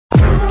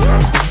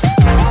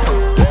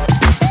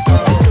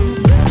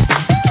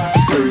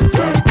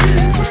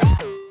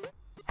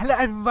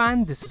Hi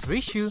everyone, this is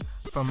Rishu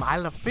from I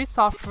Love Free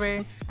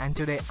Software, and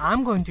today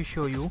I'm going to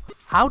show you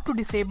how to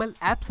disable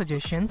app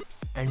suggestions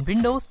in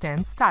Windows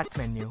 10 Start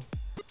menu.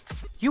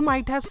 You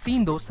might have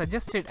seen those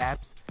suggested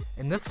apps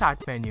in the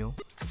Start menu.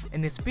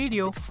 In this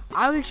video,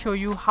 I will show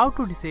you how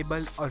to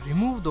disable or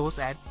remove those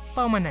ads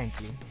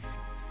permanently.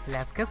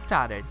 Let's get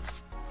started.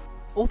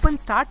 Open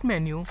Start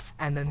menu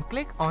and then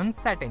click on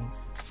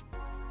Settings.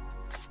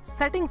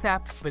 Settings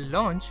app will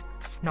launch.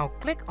 Now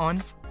click on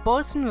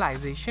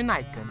Personalization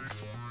icon.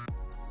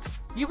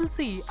 You will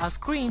see a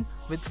screen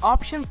with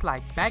options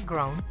like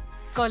background,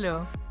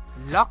 color,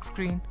 lock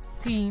screen,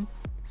 theme,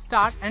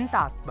 start and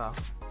taskbar.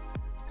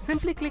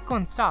 Simply click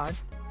on Start.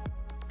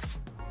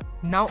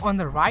 Now on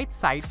the right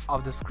side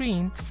of the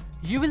screen,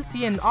 you will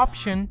see an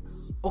option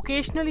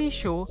Occasionally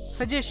show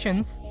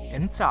suggestions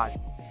in Start.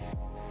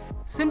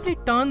 Simply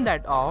turn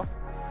that off.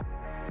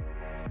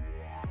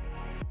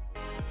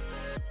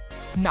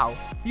 Now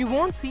you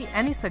won't see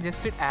any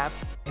suggested app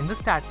in the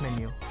Start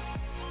menu.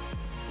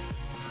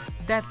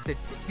 That's it.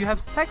 You have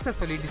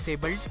successfully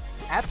disabled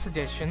app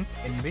suggestions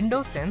in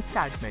Windows 10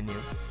 Start menu.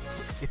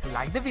 If you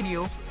like the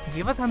video,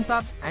 give a thumbs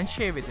up and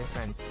share with your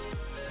friends.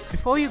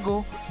 Before you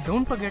go,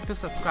 don't forget to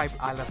subscribe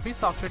I Love Free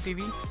Software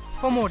TV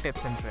for more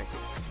tips and tricks.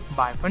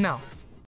 Bye for now.